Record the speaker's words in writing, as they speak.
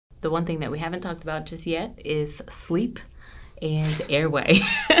the one thing that we haven't talked about just yet is sleep and airway.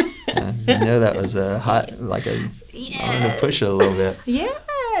 I know that was a hot, like a, Yeah. I'm going to push it a little bit. Yes.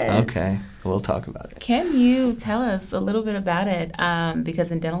 Okay, we'll talk about it. Can you tell us a little bit about it?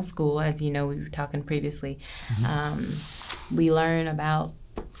 Because in dental school, as you know, we were talking previously, we learn about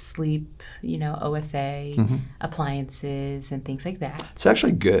sleep, OSA, appliances, and things like that. It's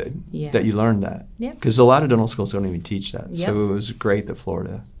actually good that you learned that. Yep. Because a lot of dental schools don't even teach that. Yep. So it was great that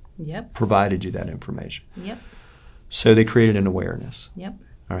Florida Yep. provided you that information. Yep. So they created an awareness. Yep.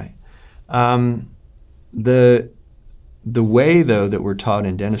 All right. The way, though, that we're taught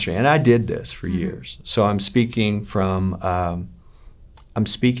in dentistry, and I did this for years, so I'm speaking from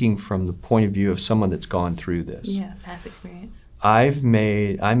the point of view of someone that's gone through this. Yeah, past experience. I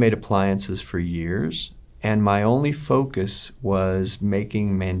made appliances for years, and my only focus was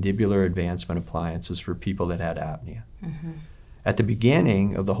making mandibular advancement appliances for people that had apnea. At the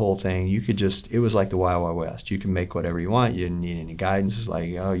beginning of the whole thing, it was like the Wild Wild West. You can make whatever you want. You didn't need any guidance. It's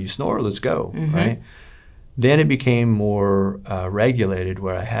like, oh, you snore, let's go, right? Then it became more regulated,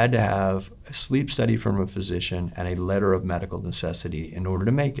 where I had to have a sleep study from a physician and a letter of medical necessity in order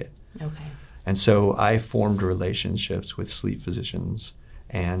to make it. Okay. And so I formed relationships with sleep physicians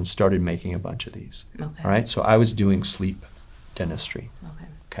and started making a bunch of these. Okay. All right, so I was doing sleep dentistry. Okay.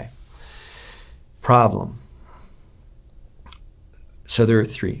 Okay. Problem. So there are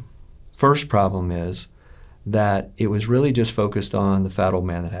three. First problem is that it was really just focused on the fat old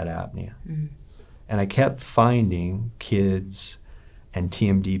man that had apnea. And I kept finding kids and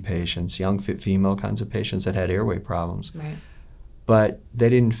TMD patients, young fit female kinds of patients that had airway problems. Right. But they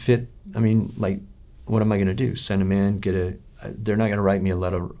didn't fit. I mean, like, what am I going to do? Send them in, they're not going to write me a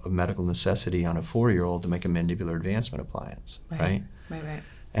letter of medical necessity on a 4-year-old to make a mandibular advancement appliance, right? Right.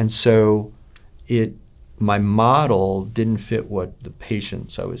 And so my model didn't fit what the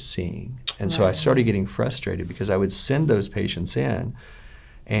patients I was seeing. And so I started getting frustrated because I would send those patients in,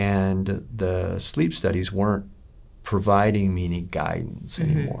 and the sleep studies weren't providing me any guidance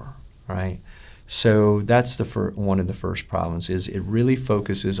anymore, right? So that's one of the first problems, is it really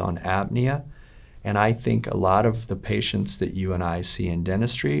focuses on apnea. And I think a lot of the patients that you and I see in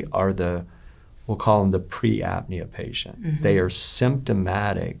dentistry are we'll call them the pre-apnea patient. They are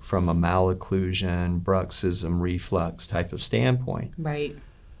symptomatic from a malocclusion, bruxism, reflux type of standpoint. Right.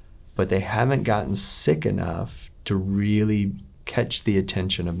 But they haven't gotten sick enough to really catch the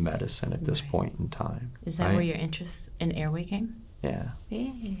attention of medicine at this point in time. Is that where your interest in airway came? Yeah.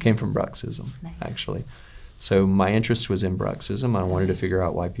 Yeah. Came from bruxism, actually. So my interest was in bruxism. I wanted to figure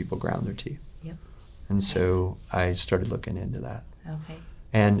out why people ground their teeth. Yep. And so I started looking into that. Okay.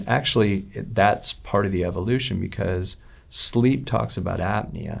 And actually, that's part of the evolution, because sleep talks about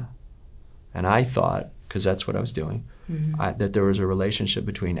apnea. And I thought, because that's what I was doing, that there was a relationship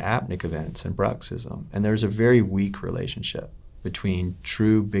between apneic events and bruxism. And there's a very weak relationship between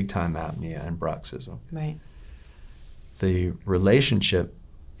true big-time apnea and bruxism. Right. The relationship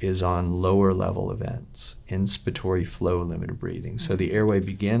is on lower level events, inspiratory flow limited breathing. So the airway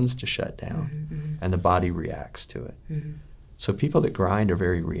begins to shut down and the body reacts to it. So people that grind are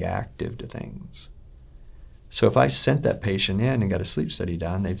very reactive to things. So if I sent that patient in and got a sleep study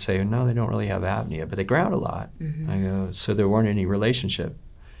done, they'd say, no, they don't really have apnea, but they ground a lot. I go, so there weren't any relationship.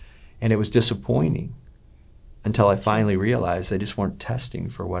 And it was disappointing until I finally realized they just weren't testing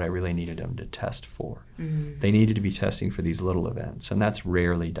for what I really needed them to test for. They needed to be testing for these little events, and that's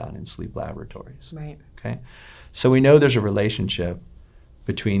rarely done in sleep laboratories. Right. Okay? So we know there's a relationship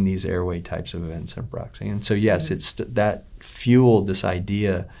between these airway types of events and bruxing. And so yes, it's that fueled this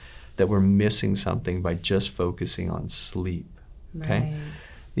idea that we're missing something by just focusing on sleep. Okay?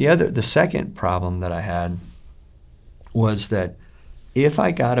 Right. The second problem that I had was that if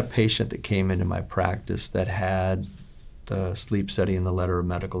I got a patient that came into my practice that had the sleep study and the letter of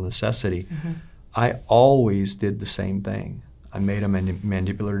medical necessity, I always did the same thing. I made a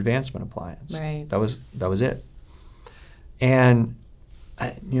mandibular advancement appliance. Right. That was it. And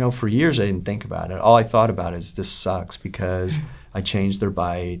for years I didn't think about it. All I thought about is, this sucks because I changed their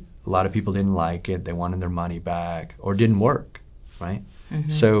bite. A lot of people didn't like it. They wanted their money back, or it didn't work, right?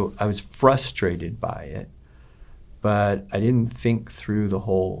 So I was frustrated by it, but I didn't think through the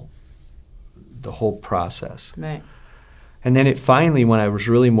whole process. Right. And then it finally, when I was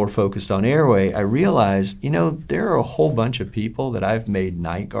really more focused on airway, I realized, there are a whole bunch of people that I've made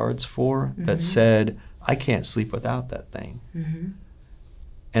night guards for that said, I can't sleep without that thing.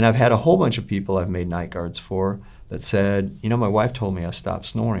 And I've had a whole bunch of people I've made night guards for that said, my wife told me I stopped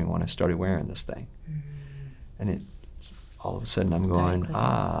snoring when I started wearing this thing. And all of a sudden I'm going,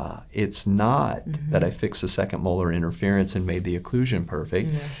 Exactly. it's not that I fixed the second molar interference and made the occlusion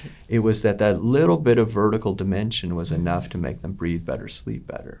perfect. It was that little bit of vertical dimension was enough to make them breathe better, sleep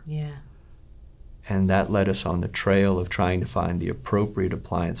better. Yeah. And that led us on the trail of trying to find the appropriate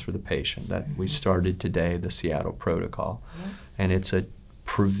appliance for the patient. That we started today, the Seattle protocol. And it's a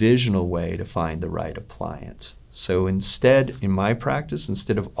provisional way to find the right appliance. So instead, in my practice,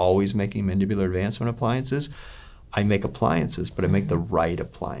 instead of always making mandibular advancement appliances, I make appliances, but I make the right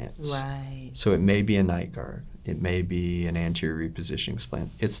appliance. Right. So it may be a night guard. It may be an anterior repositioning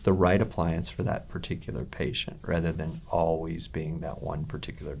splint. It's the right appliance for that particular patient rather than always being that one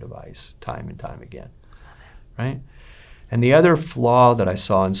particular device time and time again, right? And the other flaw that I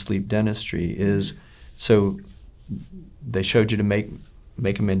saw in sleep dentistry is, so they showed you to make a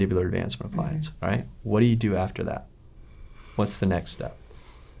mandibular advancement appliance, right? What do you do after that? What's the next step?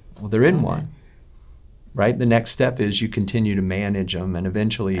 Well, there isn't one. Right? The next step is you continue to manage them and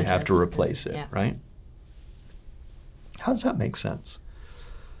eventually you have to replace it, right? How does that make sense?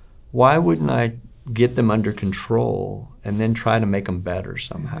 Why wouldn't I get them under control and then try to make them better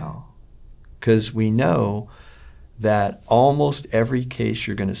somehow? Because we know that almost every case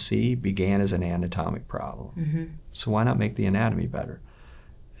you're going to see began as an anatomic problem. So why not make the anatomy better?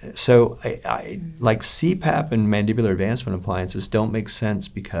 So like CPAP and mandibular advancement appliances don't make sense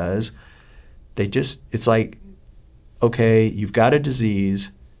because it's like, okay, you've got a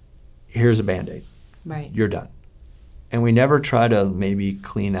disease, here's a Band-Aid. Right. You're done. And we never try to maybe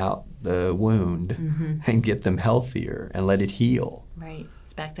clean out the wound and get them healthier and let it heal. Right.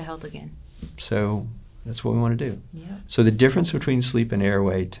 It's back to health again. So that's what we want to do. Yeah. So the difference between sleep and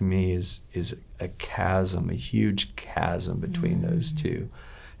airway to me is a chasm, a huge chasm between those two.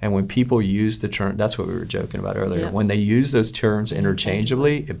 And when people use the term, that's what we were joking about earlier, when they use those terms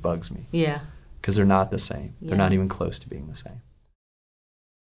interchangeably, it bugs me. Yeah. Because they're not the same. They're not even close to being the same.